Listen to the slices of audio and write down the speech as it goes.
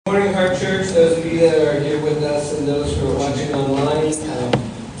Good morning, Heart Church, those of you that are here with us and those who are watching online.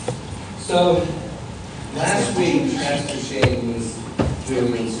 So, last week, Pastor Shane was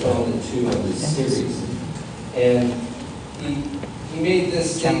doing installment 2 of this series, and he made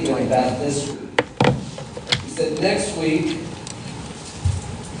this statement about this week. He said, next week,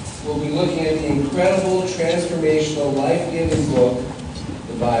 we'll be looking at the incredible, transformational, life-giving book,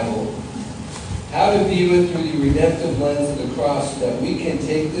 the Bible. How to view it through the redemptive lens of the cross so that we can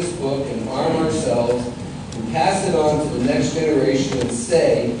take this book and arm ourselves and pass it on to the next generation and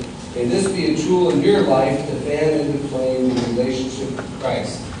say, may this be a tool in your life to fan into flame your relationship with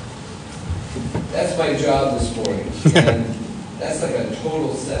Christ. That's my job this morning. And that's like a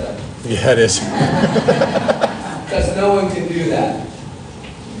total setup. Yeah, it is. Because no one can do that.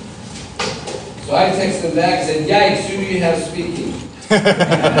 So I texted him back and said, yikes, who do you have speaking?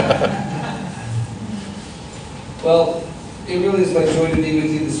 Well, it really is my joy to be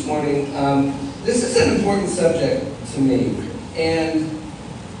with you this morning. This is an important subject to me, and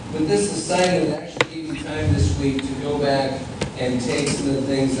with this assignment, I actually gave you time this week to go back and take some of the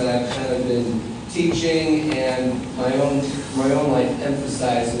things that I've kind of been teaching and my own life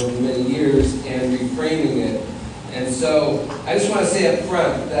emphasizing over many years and reframing it. And so I just want to say up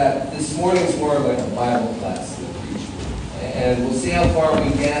front that this morning's more like a Bible class than a preaching, and we'll see how far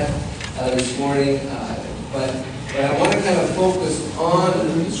we get this morning. But I want to kind of focus on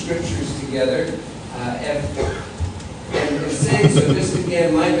the scriptures together. And saying so, just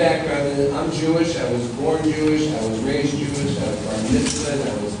again, my background is I'm Jewish. I was born Jewish. I was raised Jewish. I was bar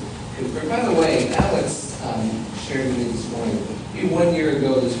mitzvahed. By the way, Alex shared with me this morning, 1 year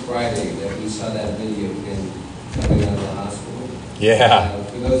ago this Friday that we saw that video of him coming out of the hospital. Yeah.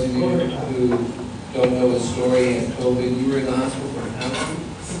 For those of you who don't know his story and COVID, you were in the hospital for how long?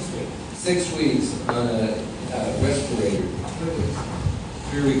 6 weeks on a respirator.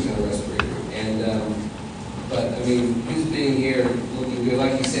 3 weeks on a respirator. And, but, I mean, he's being here looking good.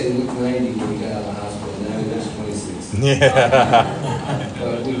 Like you said, he looked 90 when he got out of the hospital. Now he looks 26. Yeah.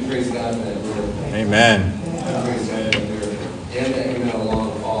 But we praise God for that miracle. Amen. Praise God for that miracle. And that you're not a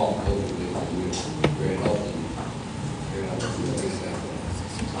long haul COVID. You're very healthy. Very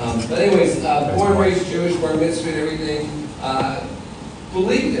healthy. But anyways, born, raised Jewish, bar mitzvah and everything.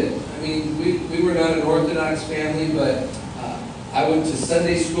 Believed it. I mean, we were not an Orthodox family, but I went to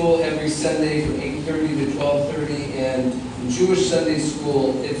Sunday school every Sunday from 8:30 to 12:30, and in Jewish Sunday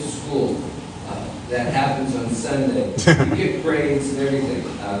school, it's a school. That happens on Sunday. You get grades and everything.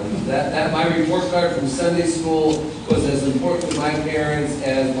 That my report card from Sunday school was as important to my parents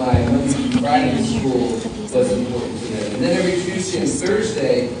as my Monday through Friday school was important to them. And then every Tuesday and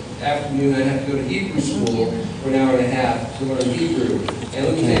Thursday afternoon, I have to go to Hebrew school for an hour and a half to learn Hebrew. And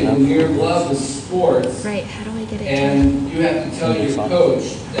let me tell you, when you're in love with sports, right, how do I get it and you have to tell your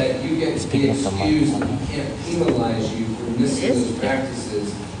coach that you get to be excused and he can't penalize you for missing those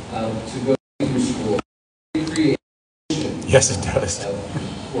practices to go to Hebrew school. Yes, it does.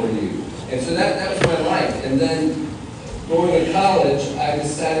 For you. And so that was my life. And then going to college, I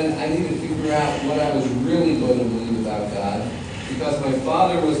decided I needed to figure out what I was really going to believe about God, because my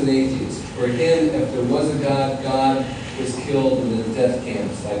father was an atheist. For him, if there was a God, God was killed in the death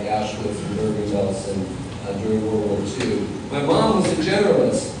camps like Auschwitz and Bergen-Belsen during World War II. My mom was a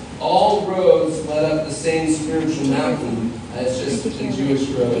generalist. All roads led up the same spiritual mountain. It's just the Jewish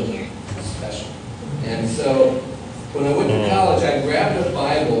road special. And so when I went to college, I grabbed a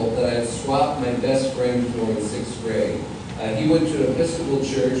Bible that I had swapped my best friend for in 6th grade. He went to an Episcopal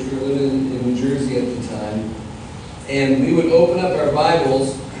church. We were living in New Jersey at the time. And we would open up our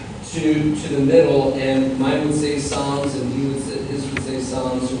Bibles to the middle, and mine would say Psalms, and his would say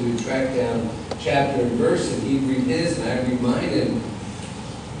Psalms, so we would track down chapter and verse, and he'd read his, and I'd read mine, and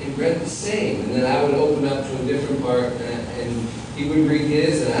it read the same. And then I would open up to a different part, and he would read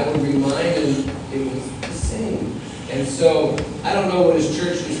his, and I would read mine, and it was the same. And so, I don't know what his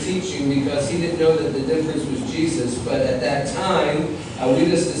church was teaching, because he didn't know that the difference was Jesus, but at that time, we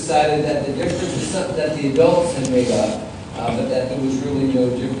just decided that the difference was something that the adults had made up, but that there was really no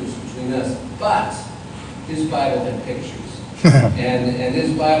difference between us. But his Bible had pictures. and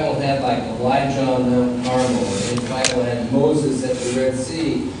his Bible had like Elijah on Mount Carmel, and his Bible had Moses at the Red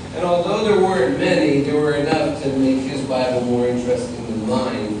Sea. And although there weren't many, there were enough to make his Bible more interesting than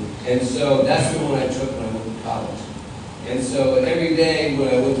mine. And so that's the one I took when I went to college. And so every day when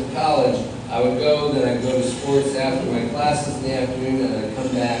I went to college, I would go, then I'd go to sports after my classes in the afternoon, and I'd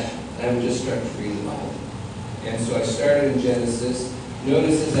come back, and I would just start to read the Bible. And so I started in Genesis.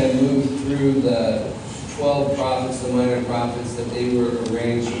 Notice as I moved through the 12 prophets, the minor prophets, that they were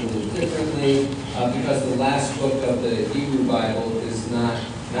arranged a little differently, because the last book of the Hebrew Bible is not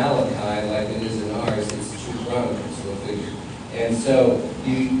And so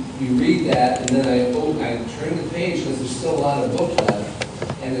you read that, and then I turn the page because there's still a lot of book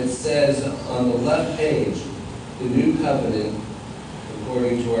left, and it says on the left page, the new covenant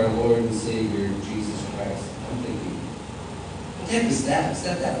according to our Lord and Savior, Jesus Christ. I'm thinking, what the heck is that? Is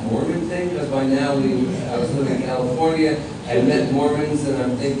that Mormon thing? Because by now I was living in California, I met Mormons, and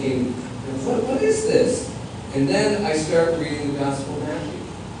I'm thinking, what is this? And then I start reading the Gospel of Matthew.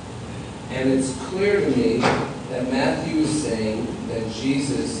 And it's clear to me that Matthew is saying that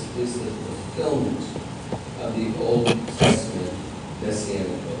Jesus is the fulfillment of the Old Testament Messianic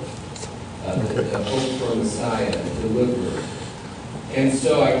hope, the hope for a Messiah, a deliverer. And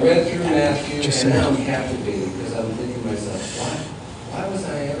so I read through Matthew, and now I'm captivated because I'm thinking to myself, why was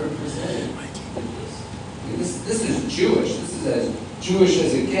I ever presented with this? This is Jewish. This is as Jewish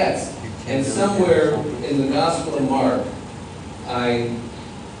as it gets. And somewhere in the Gospel of Mark,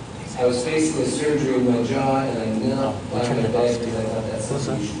 I was facing a surgery in my jaw, and I knelt by my bed because I thought that's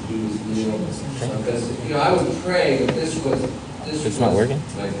something you should do is kneel. Because, I would pray that this was not working?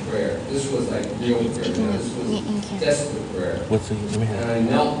 my prayer. This was like real prayer. This was desperate prayer. And I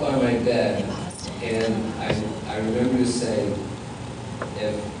knelt by my bed, and I remember saying,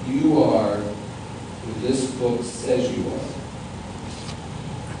 if you are who this book says you are,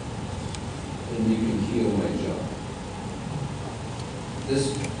 then you can heal my jaw.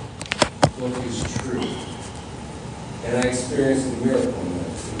 This book is true. And I experienced a miracle in that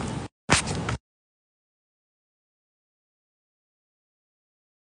too.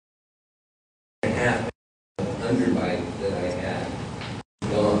 Underbite that I had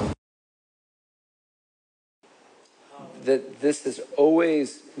gone. That this has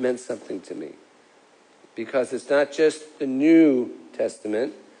always meant something to me, because it's not just the New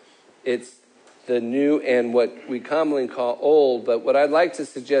Testament, it's the new and what we commonly call old. But what I'd like to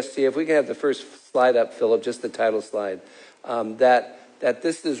suggest to you, if we can have the first slide up, Philip, just the title slide, that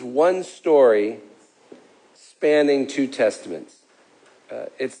this is one story spanning two testaments.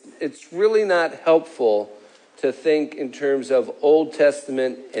 It's really not helpful to think in terms of Old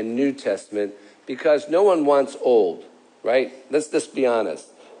Testament and New Testament, because no one wants old, right? Let's just be honest.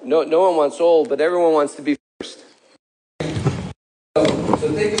 No one wants old, but everyone wants to be first. So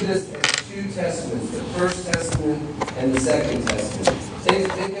think of this as two testaments, the First Testament and the Second Testament.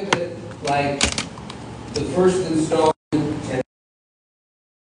 Think of it like the first installment and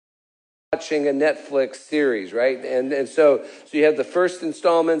watching a Netflix series, right? And so you have the first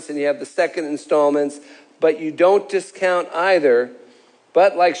installments and you have the second installments, but you don't discount either.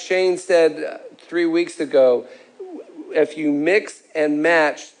 But like Shane said 3 weeks ago, if you mix and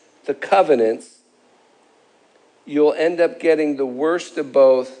match the covenants, you'll end up getting the worst of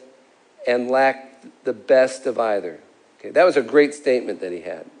both and lack the best of either. Okay, that was a great statement that he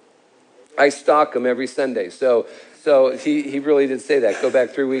had. I stalk him every Sunday, so he really did say that. Go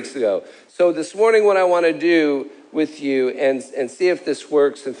back 3 weeks ago. So this morning, what I want to do with you and see if this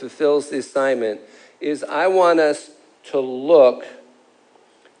works and fulfills the assignment is I want us to look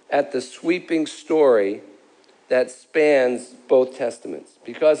at the sweeping story that spans both testaments,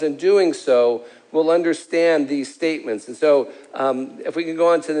 because in doing so, we'll understand these statements. And so if we can go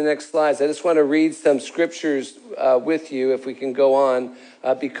on to the next slides, I just want to read some scriptures with you, if we can go on,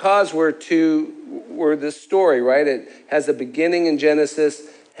 because we're this story, right? It has a beginning in Genesis,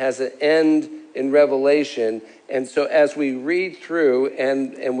 has an end in Revelation. And so as we read through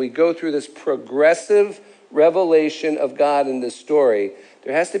and we go through this progressive revelation of God in this story,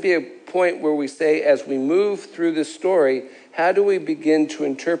 there has to be a point where we say, as we move through this story, how do we begin to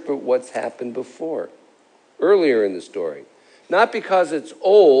interpret what's happened before, earlier in the story? Not because it's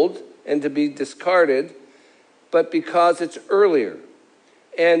old and to be discarded, but because it's earlier.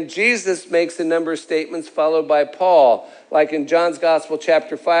 And Jesus makes a number of statements followed by Paul, like in John's Gospel,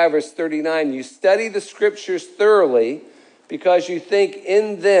 chapter 5, verse 39, you study the scriptures thoroughly because you think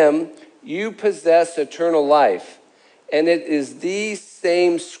in them you possess eternal life. And it is these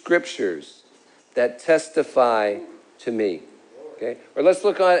same scriptures that testify to me. Okay? Or let's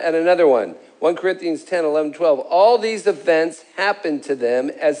look at another one. 1 Corinthians 10, 11, 12. All these events happened to them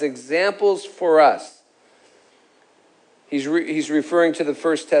as examples for us. He's referring to the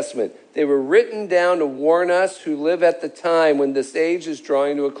First Testament. They were written down to warn us who live at the time when this age is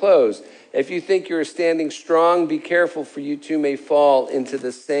drawing to a close. If you think you are standing strong, be careful, for you too may fall into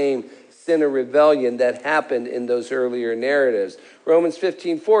the same sin or rebellion that happened in those earlier narratives. Romans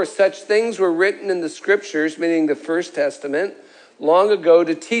 15:4, such things were written in the scriptures, meaning the First Testament, long ago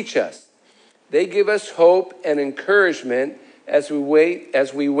to teach us. They give us hope and encouragement as we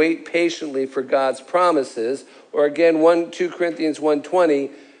wait patiently for God's promises. Or again, 2 Corinthians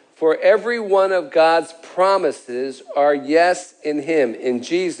 1:20, For every one of God's promises are yes in him, in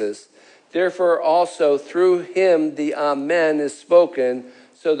Jesus. Therefore also through him the Amen is spoken,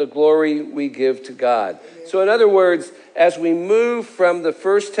 so the glory we give to God. So in other words, as we move from the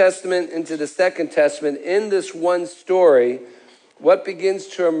First Testament into the Second Testament in this one story, what begins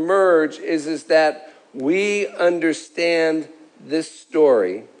to emerge is that we understand this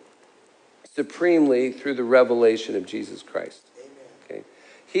story supremely through the revelation of Jesus Christ. Okay?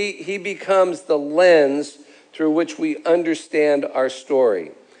 He becomes the lens through which we understand our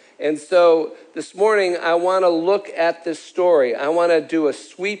story. And so this morning, I want to look at this story. I want to do a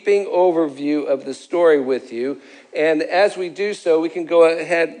sweeping overview of the story with you. And as we do so, we can go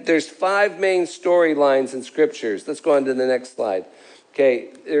ahead. There's 5 main storylines in scriptures. Let's go on to the next slide.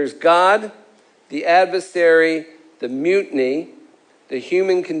 Okay, there's God, the adversary, the mutiny, the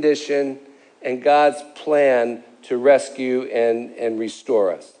human condition, and God's plan to rescue and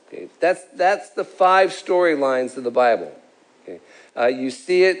restore us. Okay, that's the 5 storylines of the Bible. Okay. You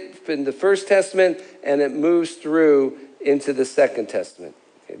see it in the First Testament, and it moves through into the Second Testament.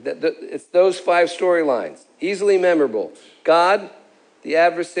 Okay. It's those 5 storylines, easily memorable. God, the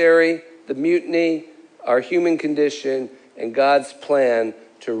adversary, the mutiny, our human condition, and God's plan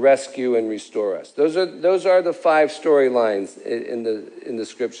to rescue and restore us. Those are the 5 storylines in the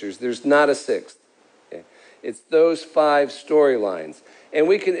scriptures. There's not a 6th. Okay. It's those 5 storylines. And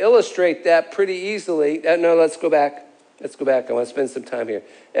we can illustrate that pretty easily. No, let's go back. Let's go back. I want to spend some time here.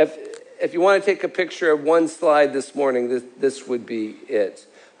 If you want to take a picture of one slide this morning, this would be it.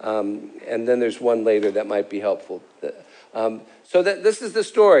 And then there's one later that might be helpful. So this is the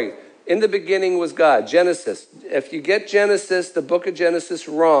story. In the beginning was God, Genesis. If you get Genesis, the book of Genesis,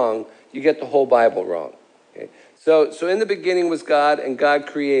 wrong, you get the whole Bible wrong. Okay? So in the beginning was God, and God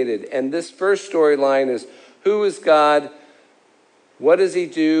created. And this first storyline is, who is God? What does he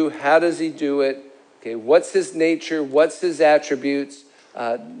do? How does he do it? Okay, what's his nature? What's his attributes?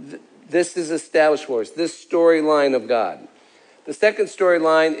 This is established for us, this storyline of God. The second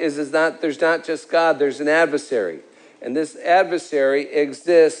storyline is there's not just God, there's an adversary. And this adversary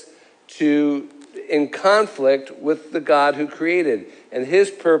exists in conflict with the God who created. And his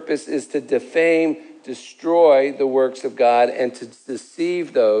purpose is to defame, destroy the works of God, and to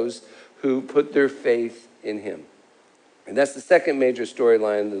deceive those who put their faith in him. And that's the second major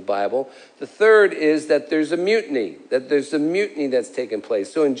storyline in the Bible. The third is that there's a mutiny that's taken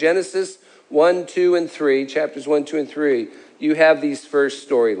place. So in Genesis 1, 2, and 3, chapters 1, 2, and 3, you have these first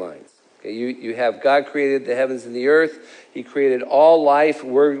storylines. Okay, you have God created the heavens and the earth. He created all life.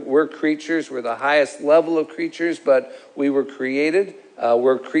 We're creatures. We're the highest level of creatures, but we were created.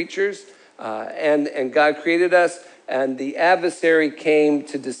 We're creatures. And God created us, and the adversary came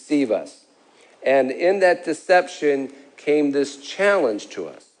to deceive us. And in that deception came this challenge to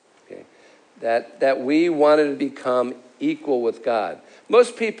us, okay, that we wanted to become equal with God.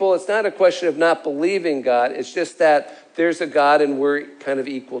 Most people, it's not a question of not believing God. It's just that there's a God and we're kind of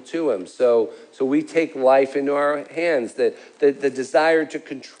equal to him. So we take life into our hands. The desire to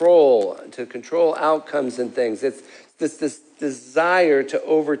control outcomes and things. It's this desire to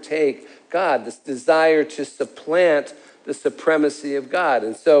overtake God, this desire to supplant the supremacy of God.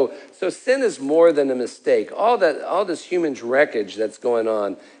 And so sin is more than a mistake. All this human wreckage that's going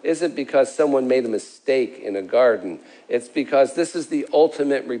on isn't because someone made a mistake in a garden. It's because this is the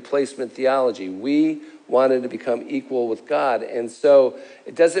ultimate replacement theology. We wanted to become equal with God. And so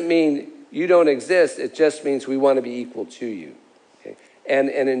it doesn't mean you don't exist. It just means we want to be equal to you. Okay?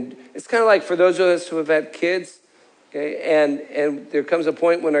 And it's kind of like for those of us who have had kids, okay, and there comes a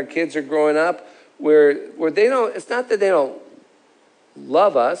point when our kids are growing up where they don't, it's not that they don't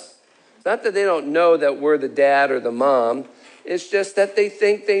love us. It's not that they don't know that we're the dad or the mom. It's just that they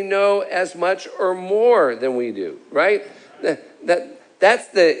think they know as much or more than we do, right? That's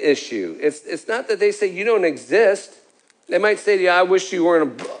the issue. It's not that they say you don't exist. They might say to you, I wish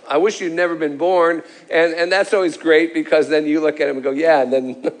you'd never been born. And that's always great because then you look at them and go, yeah, and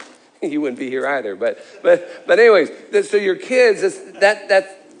then you wouldn't be here either. But anyways, so your kids,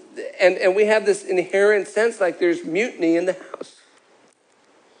 that's, and we have this inherent sense like there's mutiny in the house.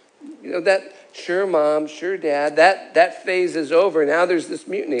 You know, that, sure, mom, sure, dad, that phase is over. Now there's this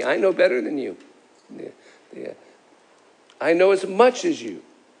mutiny. I know better than you. Yeah. I know as much as you.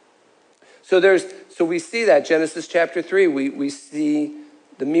 So we see that, Genesis chapter 3, we see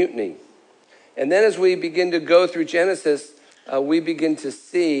the mutiny. And then as we begin to go through Genesis, we begin to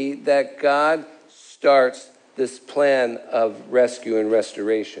see that God starts this plan of rescue and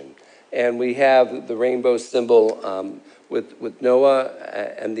restoration. And we have the rainbow symbol with Noah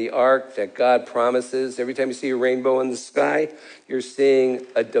and the ark that God promises. Every time you see a rainbow in the sky, you're seeing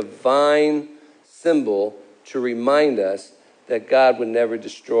a divine symbol to remind us that God would never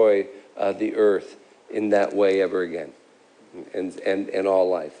destroy the earth in that way ever again, and all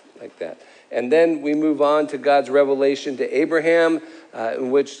life like that. And then we move on to God's revelation to Abraham,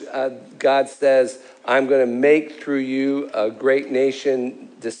 in which God says, I'm going to make through you a great nation,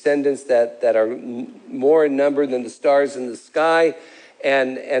 descendants that are more in number than the stars in the sky.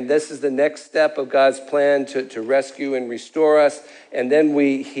 And this is the next step of God's plan to rescue and restore us. And then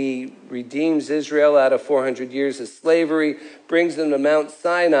he redeems Israel out of 400 years of slavery, brings them to Mount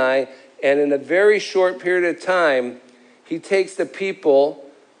Sinai, and in a very short period of time, he takes the people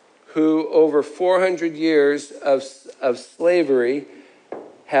who over 400 years of slavery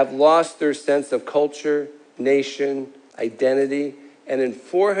have lost their sense of culture, nation, identity. And in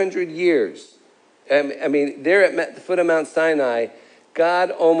 400 years, I mean, there at the foot of Mount Sinai,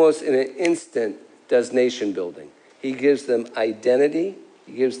 God almost in an instant does nation building. He gives them identity.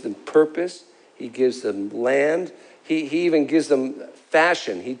 He gives them purpose. He gives them land. He even gives them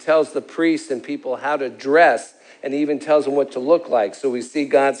fashion. He tells the priests and people how to dress, and he even tells them what to look like. So we see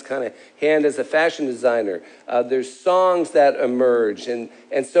God's kind of hand as a fashion designer. There's songs that emerge. And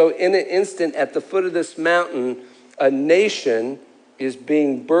so in an instant, at the foot of this mountain, a nation is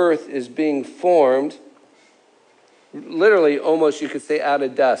being birthed, is being formed, literally almost you could say out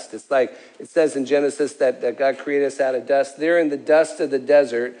of dust. It's like it says in Genesis that God created us out of dust. There in the dust of the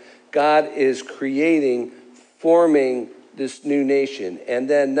desert, God is creating, forming this new nation. And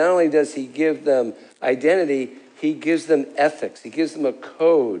then not only does he give them identity, he gives them ethics. He gives them a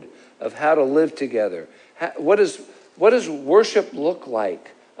code of how to live together. What does worship look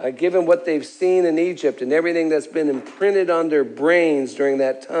like, given what they've seen in Egypt and everything that's been imprinted on their brains during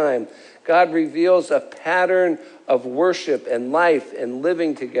that time? God reveals a pattern of worship and life and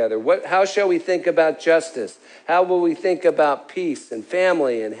living together. How shall we think about justice? How will we think about peace and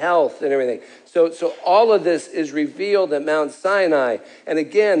family and health and everything? So all of this is revealed at Mount Sinai. And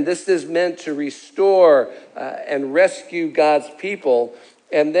again, this is meant to restore and rescue God's people.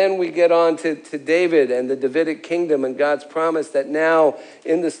 And then we get on to David and the Davidic kingdom and God's promise that now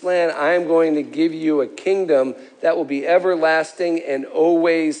in this land, I am going to give you a kingdom that will be everlasting and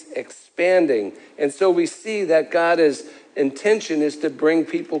always expanding. And so we see that God's intention is to bring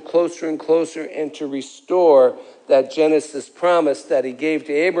people closer and closer and to restore that Genesis promise that he gave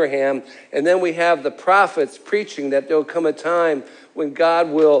to Abraham. And then we have the prophets preaching that there will come a time when God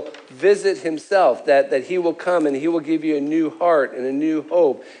will visit himself, that he will come and he will give you a new heart and a new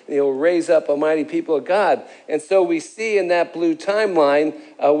hope, and he'll raise up a mighty people of God. And so we see in that blue timeline,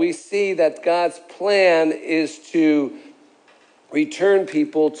 we see that God's plan is to return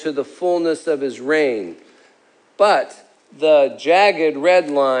people to the fullness of his reign. But the jagged red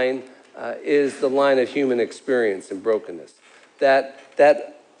line is the line of human experience and brokenness.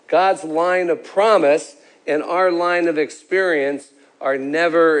 That God's line of promise and our line of experience are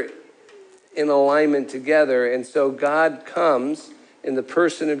never in alignment together. And so God comes in the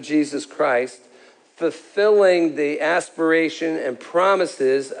person of Jesus Christ, fulfilling the aspiration and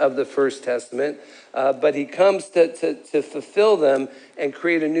promises of the First Testament, but he comes to fulfill them and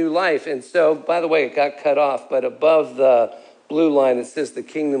create a new life. And so, by the way, it got cut off, but above the blue line, it says the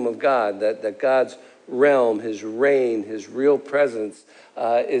kingdom of God, that God's realm, his reign, his real presence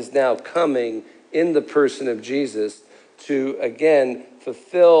is now coming in the person of Jesus to, again,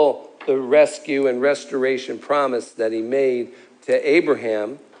 fulfill the rescue and restoration promise that he made to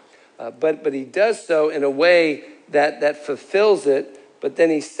Abraham. But he does so in a way that fulfills it, but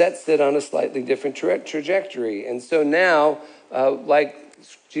then he sets it on a slightly different trajectory. And so now, like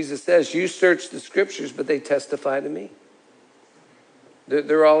Jesus says, you search the scriptures, but they testify to me.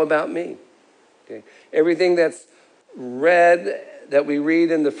 They're all about me. Okay? Everything that's read, that we read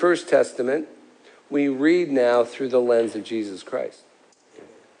in the First Testament, we read now through the lens of Jesus Christ.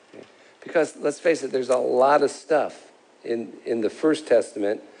 Okay? Because let's face it, there's a lot of stuff in the First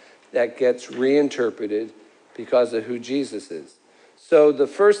Testament that gets reinterpreted because of who Jesus is. So the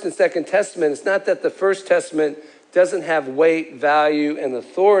First and Second Testament, it's not that the First Testament doesn't have weight, value, and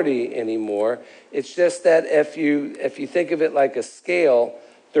authority anymore. It's just that if you think of it like a scale,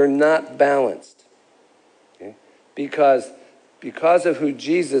 they're not balanced. Okay? Because of who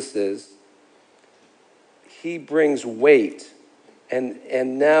Jesus is, he brings weight.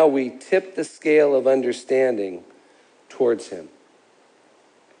 And now we tip the scale of understanding towards him.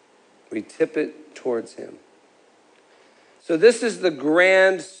 We tip it towards him. So this is the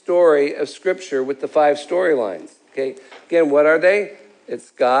grand story of Scripture with the 5 storylines. Okay. Again, what are they?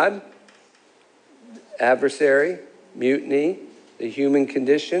 It's God, adversary, mutiny, the human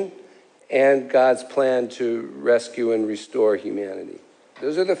condition, and God's plan to rescue and restore humanity.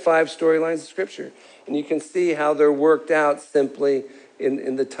 Those are the 5 storylines of Scripture. And you can see how they're worked out simply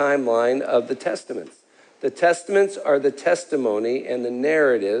in the timeline of the Testaments. The Testaments are the testimony and the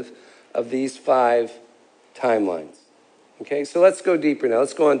narrative of these 5 timelines. Okay, so let's go deeper now.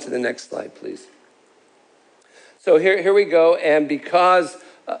 Let's go on to the next slide, please. So here we go. And because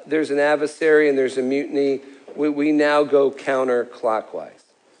there's an adversary and there's a mutiny, we now go counterclockwise.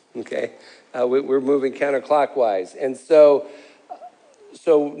 Okay, we're moving counterclockwise. And so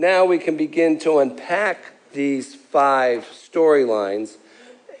now we can begin to unpack these 5 storylines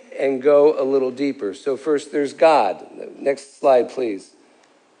and go a little deeper. So first there's God. Next slide, please.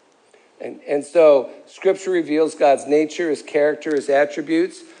 And so Scripture reveals God's nature, his character, his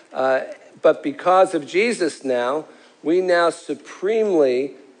attributes. But because of Jesus now, we now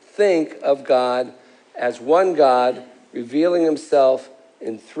supremely think of God as one God, revealing himself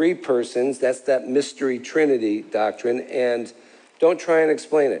in 3 persons. That's that mystery Trinity doctrine. And don't try and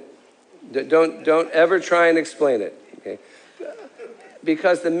explain it. Don't ever try and explain it. Okay?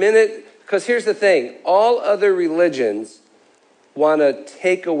 Because here's the thing, all other religions want to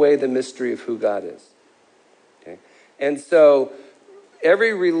take away the mystery of who God is. Okay? And so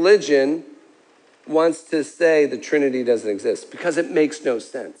every religion wants to say the Trinity doesn't exist because it makes no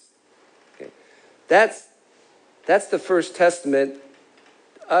sense. Okay? That's the First Testament,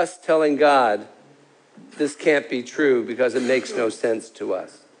 us telling God this can't be true because it makes no sense to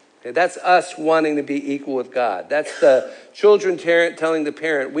us. Okay? That's us wanting to be equal with God. That's the children telling the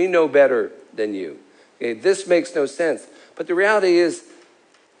parent, we know better than you. Okay? This makes no sense. But the reality is,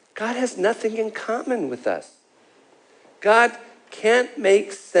 God has nothing in common with us. God can't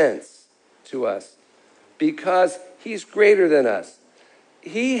make sense to us because he's greater than us.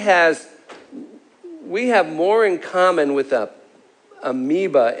 We have more in common with an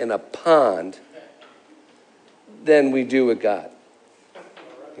amoeba in a pond than we do with God.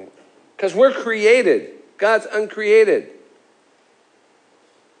 Because we're created. God's uncreated.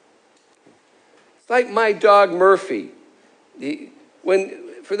 It's like my dog Murphy.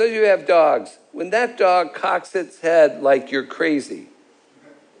 For those of you who have dogs, when that dog cocks its head like you're crazy,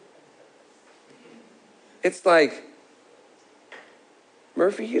 it's like,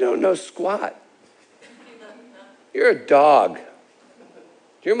 Murphy, you don't know squat. You're a dog.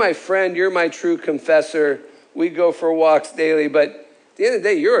 You're my friend. You're my true confessor. We go for walks daily, but at the end of the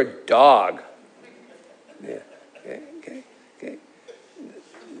day, you're a dog. Yeah. Okay.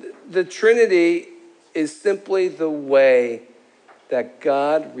 The Trinity is simply the way that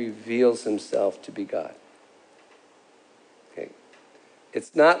God reveals himself to be God. Okay.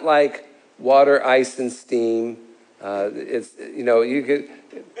 It's not like water, ice, and steam. This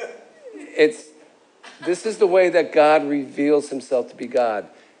is the way that God reveals himself to be God.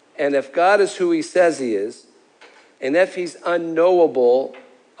 And if God is who he says he is, and if he's unknowable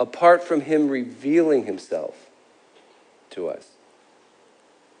apart from him revealing himself to us,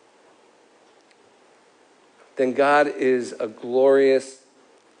 then God is a glorious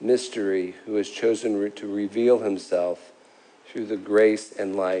mystery who has chosen to reveal himself through the grace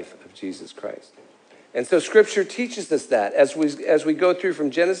and life of Jesus Christ. And so Scripture teaches us that. As we go through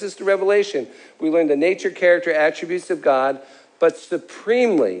from Genesis to Revelation, we learn the nature, character, attributes of God, but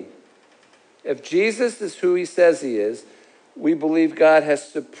supremely, if Jesus is who he says he is, we believe God has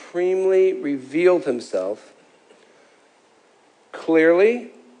supremely revealed himself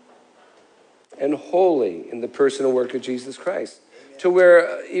clearly and wholly in the person and work of Jesus Christ. To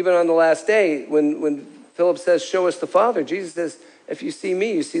where even on the last day, when Philip says, show us the Father, Jesus says, if you see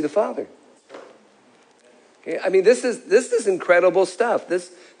me, you see the Father. Okay? I mean, this is incredible stuff.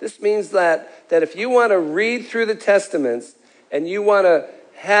 This means that if you want to read through the Testaments and you want to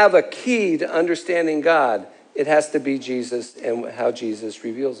have a key to understanding God, it has to be Jesus and how Jesus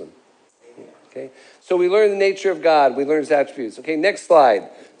reveals him. Okay? So we learn the nature of God. We learn his attributes. Okay, next slide.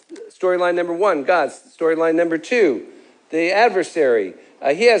 Storyline number 1, God's. Storyline number 2, the adversary.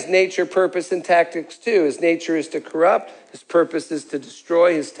 He has nature, purpose, and tactics too. His nature is to corrupt. His purpose is to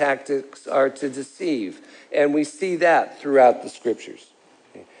destroy. His tactics are to deceive. And we see that throughout the Scriptures.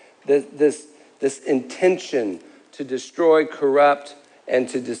 Okay? This intention to destroy, corrupt, and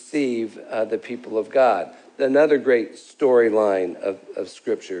to deceive the people of God. Another great storyline of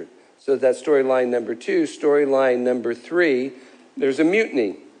Scripture. So that's storyline number 2. Storyline number 3, there's a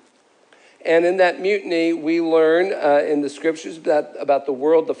mutiny. And in that mutiny, we learn in the Scriptures about the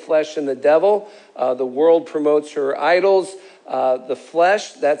world, the flesh, and the devil. The world promotes her idols. The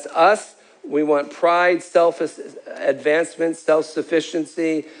flesh, that's us. We want pride, self-advancement,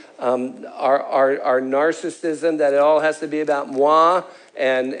 self-sufficiency, our narcissism, that it all has to be about moi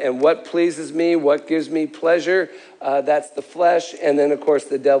and what pleases me, what gives me pleasure. That's the flesh. And then, of course,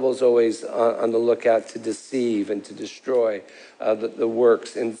 the devil's always on the lookout to deceive and to destroy the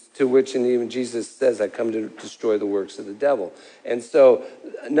works, and to which, and even Jesus says, I come to destroy the works of the devil. And so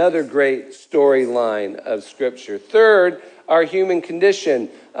another great storyline of Scripture. Third, our human condition.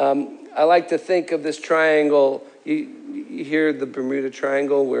 I like to think of this triangle. You hear the Bermuda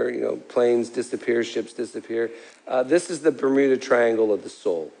Triangle where, planes disappear, ships disappear. This is the Bermuda Triangle of the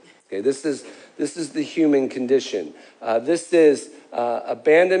soul. Okay, this is the human condition. This is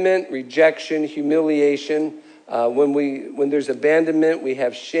abandonment, rejection, humiliation. When there's abandonment, we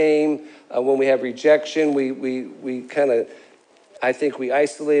have shame. When we have rejection, we kind of, I think we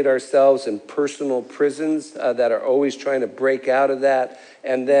isolate ourselves in personal prisons that are always trying to break out of that.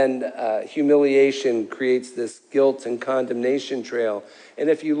 And then humiliation creates this guilt and condemnation trail. And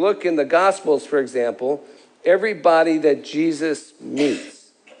if you look in the Gospels, for example, everybody that Jesus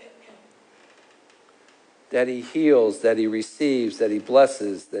meets, that he heals, that he receives, that he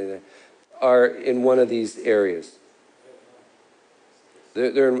blesses, that are in one of these areas.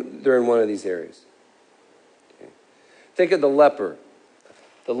 They're in one of these areas. Okay. Think of the leper.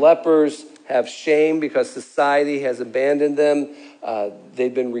 The lepers have shame because society has abandoned them.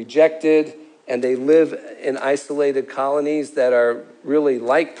 They've been rejected, and they live in isolated colonies that are really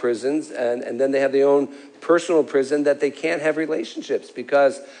like prisons, and then they have their own personal prison that they can't have relationships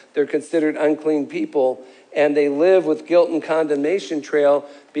because they're considered unclean people, and they live with guilt and condemnation trail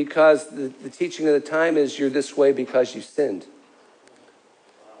because the teaching of the time is you're this way because you sinned.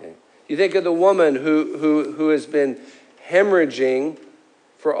 Okay. You think of the woman who has been hemorrhaging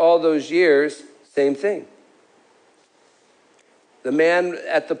for all those years, same thing. The man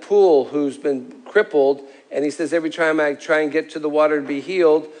at the pool who's been crippled, and he says, every time I try and get to the water to be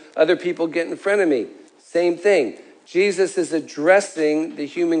healed, other people get in front of me. Same thing. Jesus is addressing the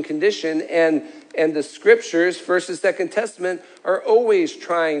human condition, and the scriptures, First and Second Testament, are always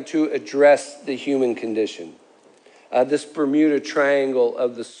trying to address the human condition. This Bermuda Triangle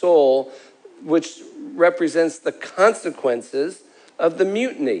of the soul, which represents the consequences of the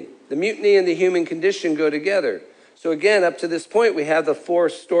mutiny. The mutiny and the human condition go together. So again, up to this point, we have the four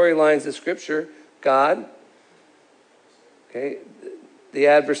storylines of Scripture. God, okay, the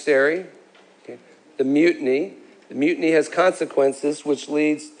adversary, okay, the mutiny. The mutiny has consequences, which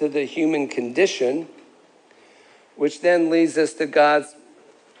leads to the human condition, which then leads us to God's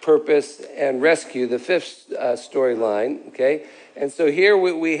purpose and rescue, the fifth storyline, okay? And so here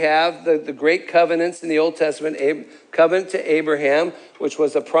we have the great covenants in the Old Testament, covenant to Abraham, which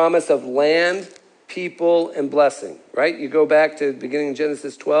was a promise of land, people, and blessing, right? You go back to the beginning of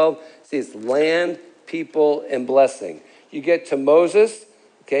Genesis 12, see it's land, people, and blessing. You get to Moses,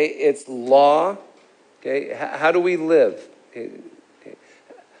 okay, it's law, okay? How do we live? Okay.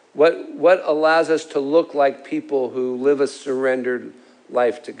 What allows us to look like people who live a surrendered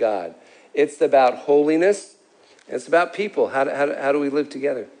life to God? It's about holiness, and it's about people. How do we live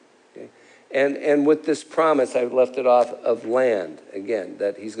together? Okay? And with this promise, I've left it off of land, again,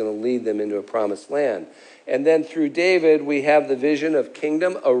 that he's going to lead them into a promised land. And then through David, we have the vision of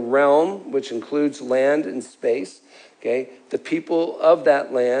kingdom, a realm, which includes land and space, okay? The people of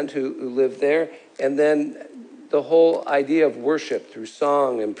that land who live there, and then the whole idea of worship through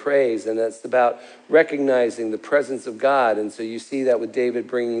song and praise, and that's about recognizing the presence of God. And so you see that with David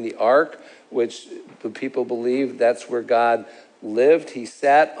bringing the ark, which the people believe that's where God lived. He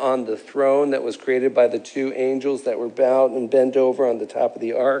sat on the throne that was created by the two angels that were bowed and bent over on the top of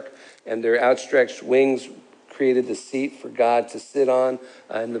the ark, and their outstretched wings created the seat for God to sit on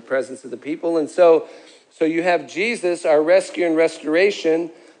in the presence of the people. And so you have Jesus, our rescue and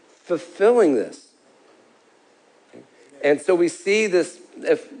restoration, fulfilling this. And so we see this,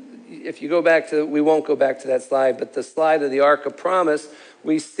 if you go back to, we won't go back to that slide, but the slide of the Ark of Promise,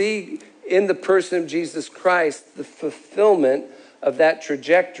 we see in the person of Jesus Christ the fulfillment of that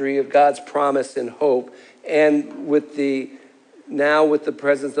trajectory of God's promise and hope, and now with the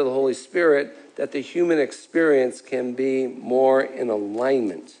presence of the Holy Spirit, that the human experience can be more in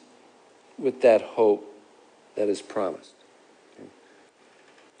alignment with that hope that is promised.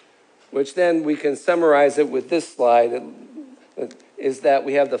 Which then we can summarize it with this slide, is that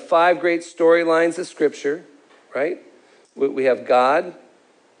we have the five great storylines of Scripture, right? We have God,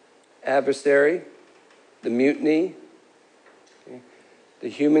 adversary, the mutiny, okay, the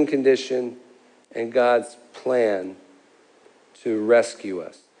human condition, and God's plan to rescue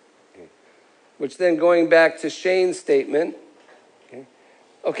us. Okay. Which then, going back to Shane's statement,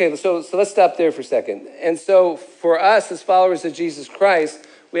 okay, so let's stop there for a second. And so for us as followers of Jesus Christ,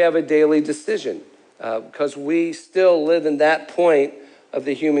 we have a daily decision because we still live in that point of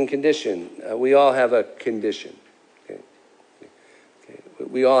the human condition. We all have a condition. Okay?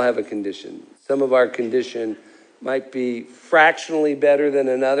 We all have a condition. Some of our condition might be fractionally better than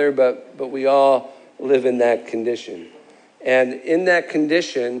another, but we all live in that condition. And in that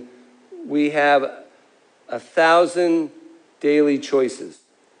condition, we have 1,000 daily choices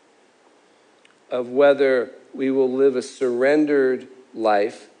of whether we will live a surrendered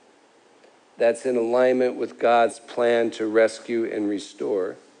life that's in alignment with God's plan to rescue and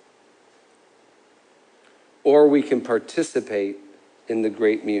restore, or we can participate in the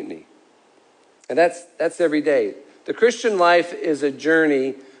Great Mutiny. And that's every day. The Christian life is a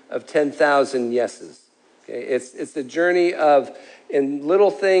journey of 10,000 yeses. Okay? It's the journey of, in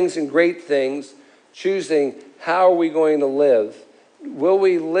little things and great things, choosing how are we going to live. Will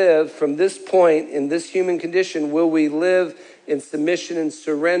we live from this point in this human condition? Will we live in submission and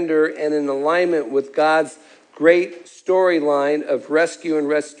surrender and in alignment with God's great storyline of rescue and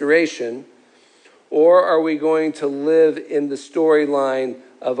restoration? Or are we going to live in the storyline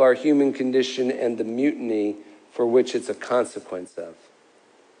of our human condition and the mutiny for which it's a consequence of?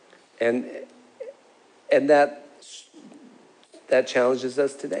 And that challenges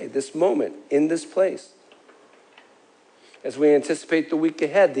us today, this moment, in this place. As we anticipate the week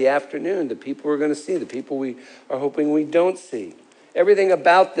ahead, the afternoon, the people we're going to see, the people we are hoping we don't see. Everything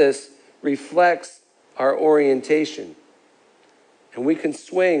about this reflects our orientation. And we can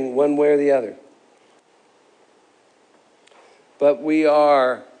swing one way or the other. But we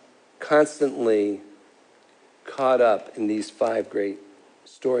are constantly caught up in these 5 great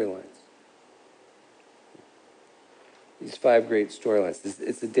storylines. These 5 great storylines.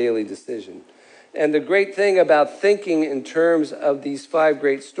 It's a daily decision. And the great thing about thinking in terms of these 5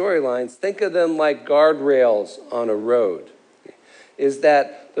 great storylines, think of them like guardrails on a road, is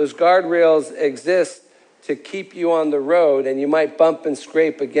that those guardrails exist to keep you on the road, and you might bump and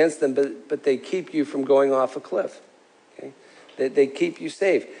scrape against them, but they keep you from going off a cliff. Okay? They keep you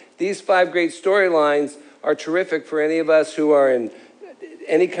safe. These 5 great storylines are terrific for any of us who are in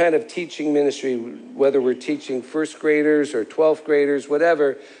any kind of teaching ministry, whether we're teaching first graders or 12th graders,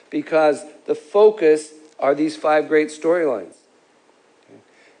 whatever, because the focus are these 5 great storylines.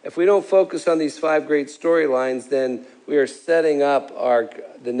 If we don't focus on these 5 great storylines, then we are setting up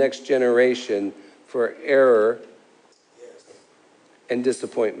the next generation for error and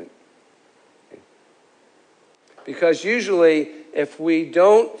disappointment. Because usually, if we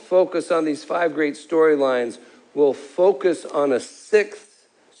don't focus on these 5 great storylines, we'll focus on a 6th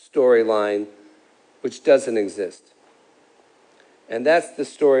storyline which doesn't exist. And that's the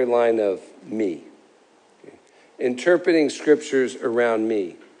storyline of me. Okay? Interpreting scriptures around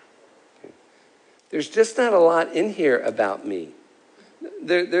me. Okay? There's just not a lot in here about me.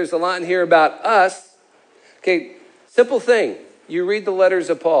 There's a lot in here about us. Okay, simple thing. You read the letters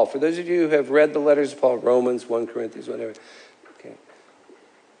of Paul. For those of you who have read the letters of Paul, Romans, 1 Corinthians, whatever. Okay.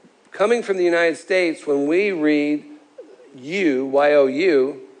 Coming from the United States, when we read you,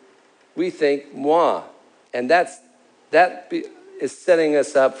 Y-O-U, we think moi. And that is setting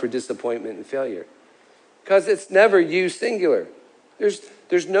us up for disappointment and failure. Because it's never you singular.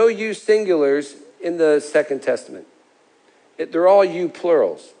 There's no you singulars in the Second Testament. They're all you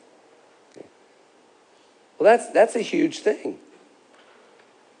plurals. Okay. Well, that's a huge thing.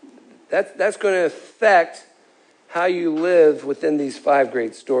 That's going to affect how you live within these 5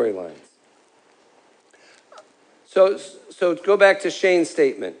 great storylines. So go back to Shane's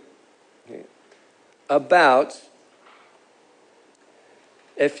statement, okay, about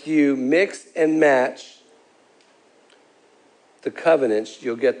if you mix and match the covenants,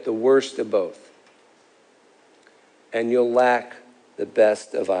 you'll get the worst of both. And you'll lack the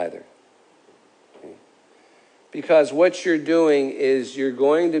best of either. Okay? Because what you're doing is you're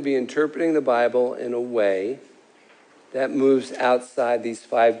going to be interpreting the Bible in a way that moves outside these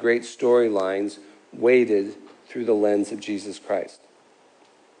 5 great storylines weighted through the lens of Jesus Christ.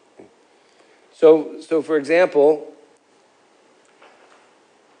 Okay? So for example,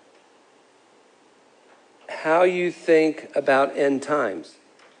 how you think about end times.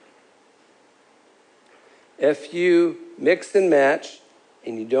 If you mix and match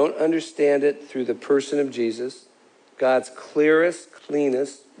and you don't understand it through the person of Jesus, God's clearest,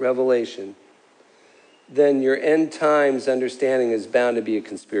 cleanest revelation, then your end times understanding is bound to be a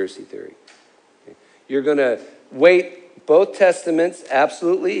conspiracy theory. Okay? You're going to weight both testaments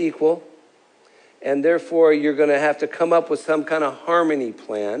absolutely equal, and therefore you're going to have to come up with some kind of harmony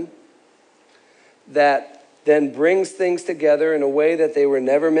plan that then brings things together in a way that they were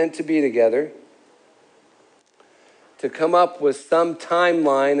never meant to be together, to come up with some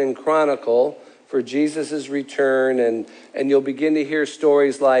timeline and chronicle for Jesus' return, and you'll begin to hear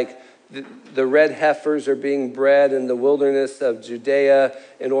stories like the red heifers are being bred in the wilderness of Judea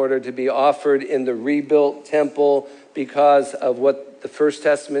in order to be offered in the rebuilt temple because of what the First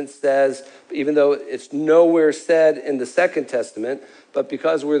Testament says, even though it's nowhere said in the Second Testament, but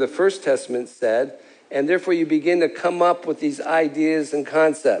because where the First Testament said, and therefore you begin to come up with these ideas and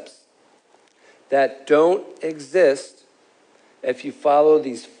concepts that don't exist if you follow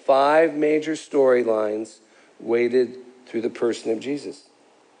these 5 major storylines weighted through the person of Jesus.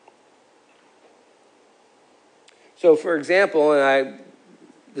 So, for example,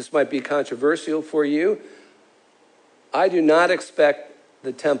 this might be controversial for you, I do not expect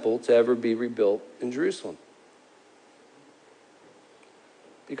the temple to ever be rebuilt in Jerusalem.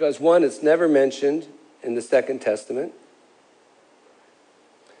 Because one, it's never mentioned in the Second Testament.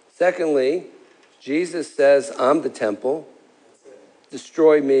 Secondly, Jesus says, I'm the temple.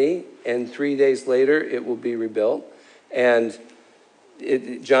 Destroy me, and 3 days later it will be rebuilt. And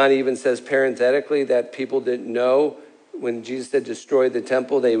John even says parenthetically that people didn't know when Jesus said destroy the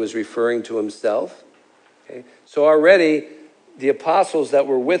temple, that he was referring to himself. Okay? So already the apostles that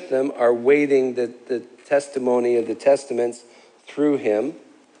were with them are waiting the testimony of the testaments through him.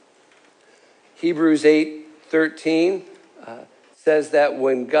 Hebrews 8:13 says that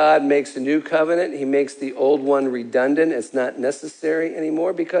when God makes a new covenant, he makes the old one redundant. It's not necessary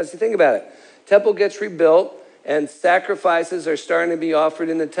anymore because you think about it. Temple gets rebuilt and sacrifices are starting to be offered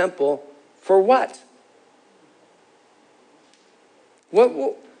in the temple. For what?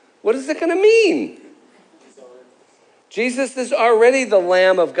 What is it going to mean? Jesus is already the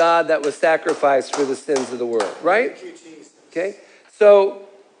Lamb of God that was sacrificed for the sins of the world, right? Okay, so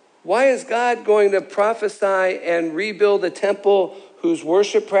why is God going to prophesy and rebuild a temple whose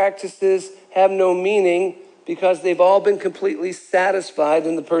worship practices have no meaning because they've all been completely satisfied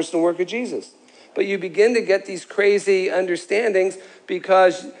in the personal work of Jesus? But you begin to get these crazy understandings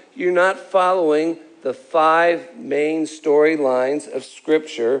because you're not following the 5 main storylines of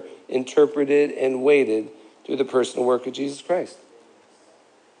Scripture interpreted and weighted through the personal work of Jesus Christ.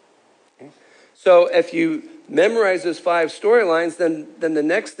 Okay? So if you memorize those 5 storylines, then the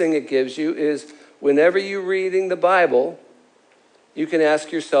next thing it gives you is whenever you're reading the Bible, you can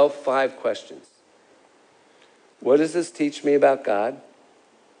ask yourself 5 questions. What does this teach me about God?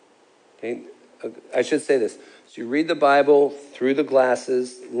 Okay? I should say this. So you read the Bible through the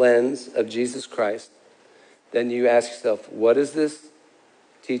lens of Jesus Christ. Then you ask yourself, what is this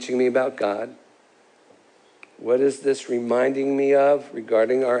teaching me about God? What is this reminding me of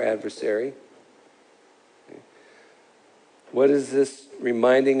regarding our adversary? What is this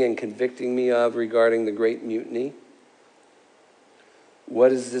reminding and convicting me of regarding the Great Mutiny?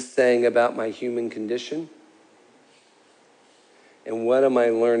 What is this saying about my human condition? And what am I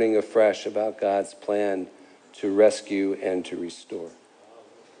learning afresh about God's plan to rescue and to restore?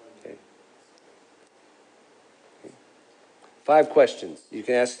 Okay. 5 questions you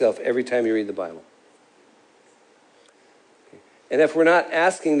can ask yourself every time you read the Bible. Okay. And if we're not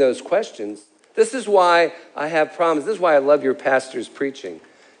asking those questions, this is why I have problems. This is why I love your pastor's preaching,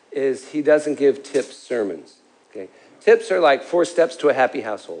 is he doesn't give tip sermons. Okay. Tips are like 4 steps to a happy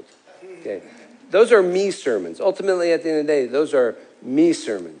household. Okay. Those are me sermons. Ultimately, at the end of the day, those are me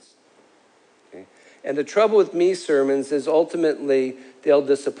sermons. Okay? And the trouble with me sermons is ultimately they'll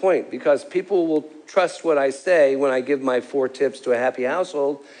disappoint because people will trust what I say when I give my 4 tips to a happy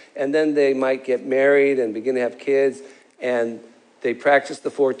household, and then they might get married and begin to have kids, and they practice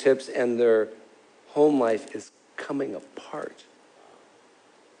the 4 tips, and their home life is coming apart.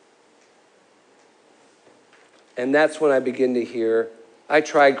 And that's when I begin to hear, I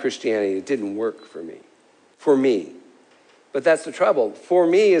tried Christianity. It didn't work for me. For me. But that's the trouble. For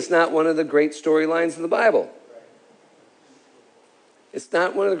me is not one of the great storylines in the Bible. It's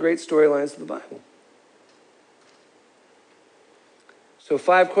not one of the great storylines of the Bible. So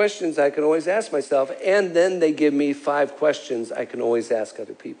 5 questions I can always ask myself, and then they give me 5 questions I can always ask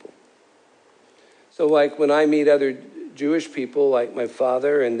other people. So like when I meet other Jewish people, like my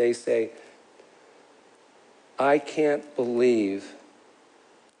father, and they say, I can't believe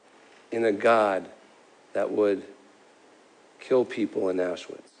in a God that would kill people in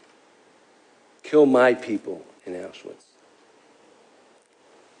Auschwitz. Kill my people in Auschwitz.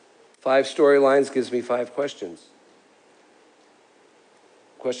 5 storylines gives me 5 questions.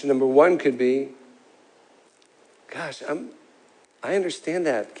 Question number 1 could be, gosh, I understand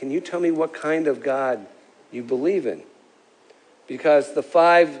that. Can you tell me what kind of God you believe in? Because the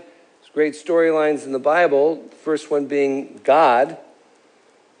 5 great storylines in the Bible, the first one being God,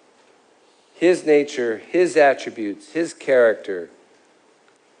 his nature, his attributes, his character.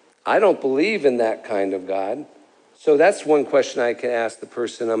 I don't believe in that kind of God. So that's one question I can ask the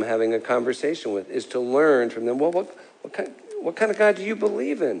person I'm having a conversation with, is to learn from them, well, what kind of God do you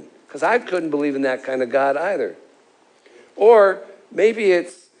believe in? Because I couldn't believe in that kind of God either. Or maybe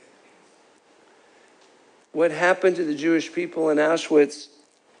it's what happened to the Jewish people in Auschwitz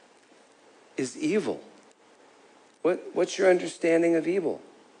is evil. What's your understanding of evil?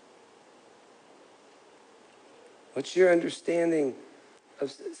 What's your understanding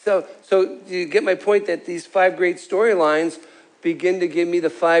of... So you get my point that these 5 great storylines begin to give me the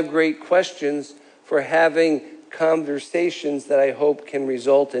 5 great questions for having conversations that I hope can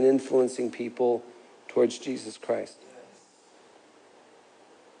result in influencing people towards Jesus Christ.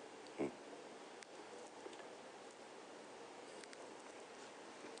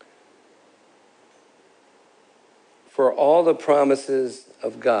 For all the promises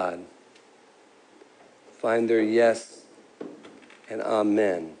of God find their yes and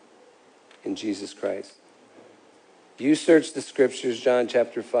amen in Jesus Christ. You search the scriptures, John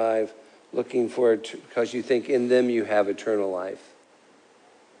chapter 5, looking for it because you think in them you have eternal life.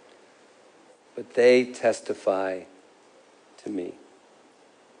 But they testify to me.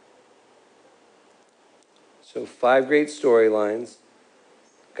 So 5 great storylines: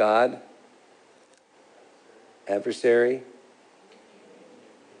 God, adversary,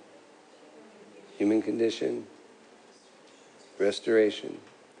 human condition, restoration.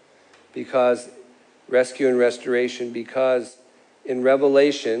 Because rescue and restoration, because in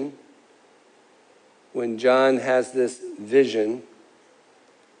Revelation, when John has this vision,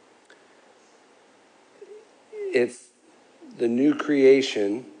 it's the new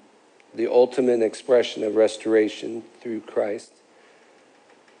creation, the ultimate expression of restoration through Christ,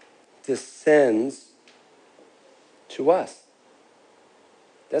 descends to us.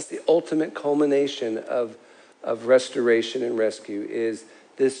 That's the ultimate culmination of restoration and rescue, is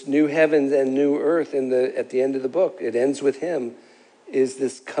this new heavens and new earth at the end of the book. It ends with him, is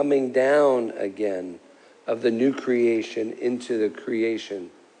this coming down again of the new creation into the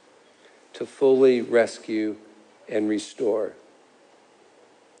creation to fully rescue and restore.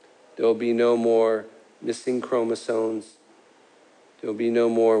 There will be no more missing chromosomes. There will be no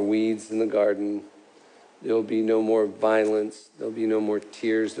more weeds in the garden. There will be no more violence. There will be no more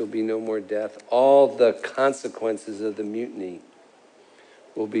tears. There will be no more death. All the consequences of the mutiny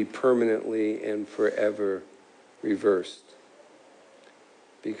will be permanently and forever reversed.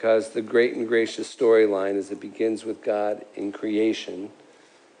 Because the great and gracious storyline is it begins with God in creation,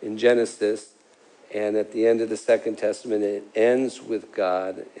 in Genesis, and at the end of the Second Testament, it ends with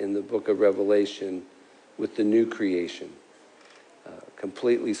God in the book of Revelation with the new creation,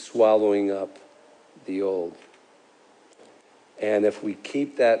 completely swallowing up the old. And if we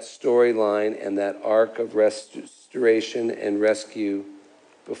keep that storyline and that arc of restoration and rescue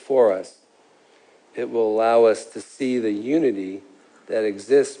before us, it will allow us to see the unity that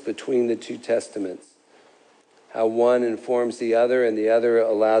exists between the 2 testaments. How one informs the other and the other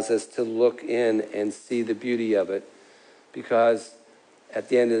allows us to look in and see the beauty of it. Because at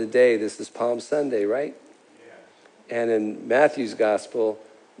the end of the day, this is Palm Sunday, right? Yeah. And in Matthew's gospel,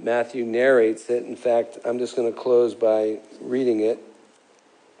 Matthew narrates it. In fact, I'm just going to close by reading it.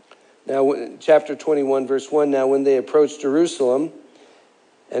 Now, chapter 21, verse 1, now when they approached Jerusalem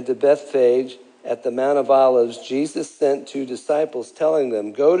and to Bethphage at the Mount of Olives, Jesus sent 2 disciples, telling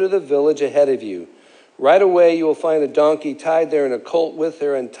them, go to the village ahead of you. Right away you will find a donkey tied there and a colt with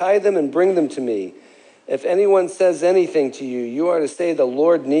her, and tie them and bring them to me. If anyone says anything to you, you are to say the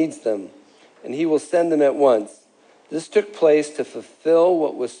Lord needs them, and he will send them at once. This took place to fulfill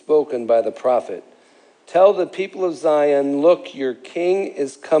what was spoken by the prophet. Tell the people of Zion, look, your king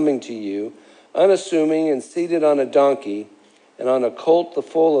is coming to you, unassuming and seated on a donkey, and on a colt the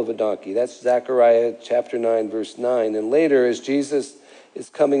foal of a donkey. That's Zechariah chapter 9, verse 9. And later, as Jesus is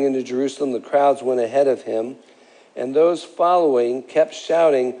coming into Jerusalem, the crowds went ahead of him, and those following kept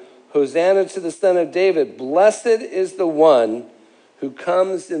shouting, Hosanna to the Son of David. Blessed is the one who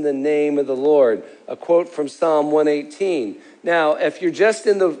comes in the name of the Lord. A quote from Psalm 118. Now, if you're just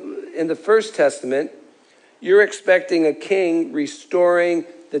in the First Testament, you're expecting a king restoring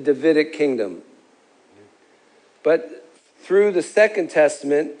the Davidic kingdom. But through the Second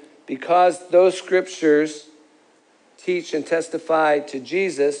Testament, because those scriptures teach and testify to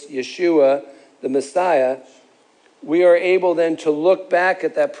Jesus, Yeshua, the Messiah, we are able then to look back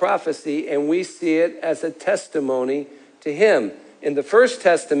at that prophecy and we see it as a testimony to him. In the First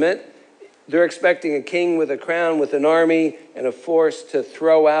Testament, they're expecting a king with a crown, with an army and a force to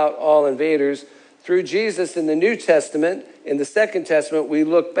throw out all invaders. through Jesus in the New Testament, in the Second Testament, we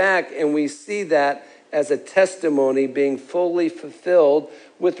look back and we see that as a testimony being fully fulfilled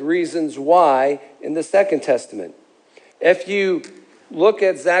with reasons why in the Second Testament. If you look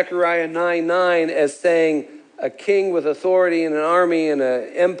at Zechariah 9:9 as saying a king with authority and an army and an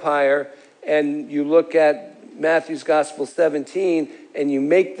empire, and you look at Matthew's Gospel 17 and you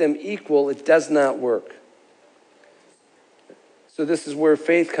make them equal, it does not work. So this is where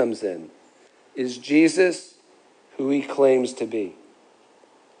faith comes in. Is Jesus who he claims to be?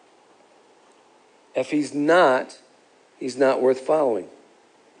 If he's not worth following.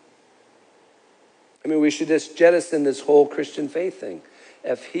 I mean, we should just jettison this whole Christian faith thing.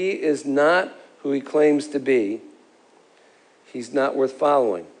 If he is not who he claims to be, he's not worth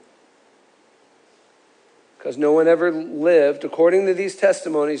following. Because no one ever lived, according to these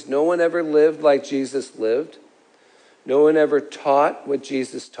testimonies, no one ever lived like Jesus lived. No one ever taught what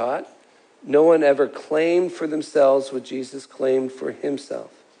Jesus taught. No one ever claimed for themselves what Jesus claimed for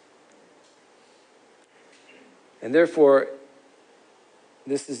himself. And therefore,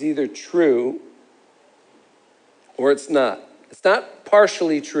 this is either true or it's not. It's not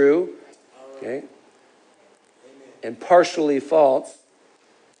partially true, okay, and partially false.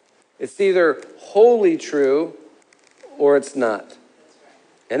 It's either wholly true or it's not.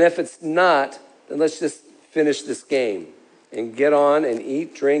 And if it's not, then let's just finish this game and get on and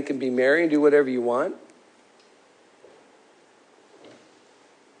eat, drink, and be merry and do whatever you want.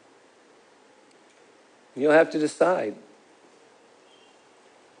 You'll have to decide.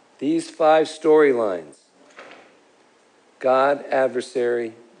 These 5 storylines, God,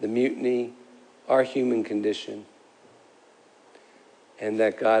 adversary, the mutiny, our human condition, and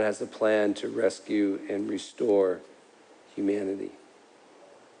that God has a plan to rescue and restore humanity.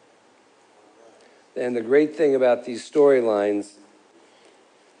 And the great thing about these storylines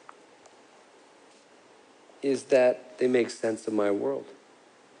is that they make sense of my world.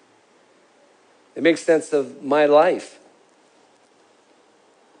 They make sense of my life.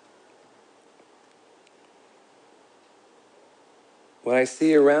 What I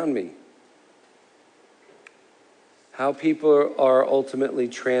see around me. How people are ultimately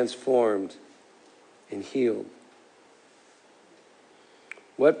transformed and healed.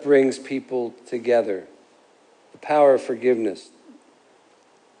 What brings people together? The power of forgiveness,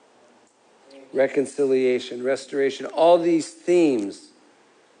 reconciliation, restoration, all these themes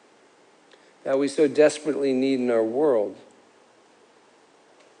that we so desperately need in our world.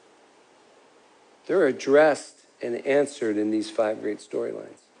 They're addressed and answered in these 5 great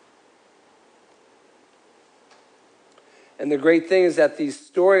storylines. And the great thing is that these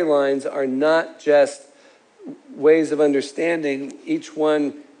storylines are not just ways of understanding. Each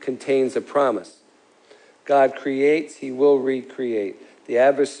one contains a promise. God creates, he will recreate. The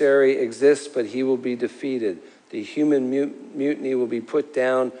adversary exists, but he will be defeated. The human mutiny will be put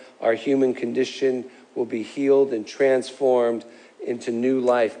down. Our human condition will be healed and transformed into new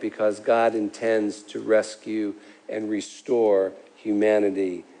life because God intends to rescue and restore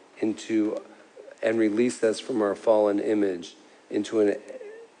humanity and release us from our fallen image into an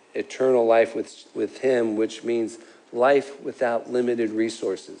eternal life with him, which means life without limited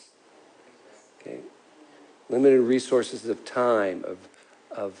resources. Okay? Limited resources of time,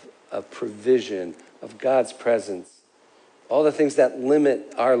 of provision, of God's presence. All the things that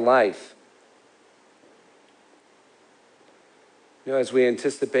limit our life. You know, as we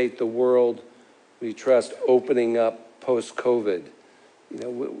anticipate the world, we trust opening up post-COVID,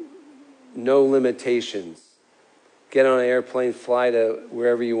 no limitations. Get on an airplane, fly to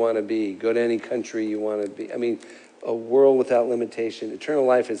wherever you want to be. Go to any country you want to be. I mean, a world without limitation. Eternal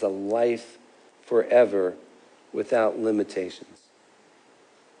life is a life forever without limitations.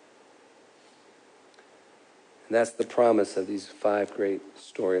 And that's the promise of these 5 great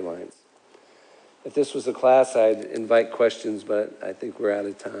storylines. If this was a class, I'd invite questions, but I think we're out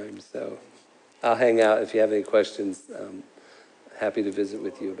of time. So I'll hang out if you have any questions. Happy to visit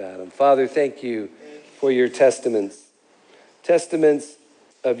with you about them. Father, thank you for your testaments. Testaments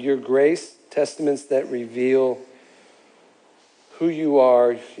of your grace, testaments that reveal who you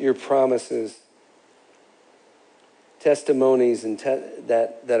are, your promises, testimonies and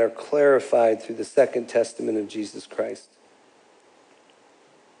that are clarified through the second testament of Jesus Christ.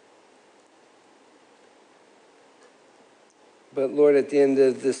 But Lord, at the end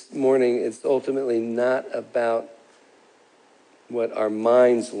of this morning, it's ultimately not about what our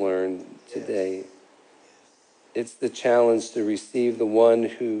minds learn today. It's the challenge to receive the one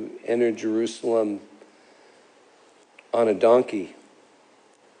who entered Jerusalem on a donkey,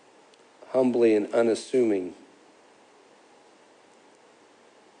 humbly and unassuming.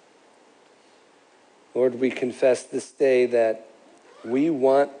 Lord, we confess this day that we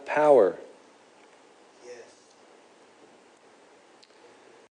want power.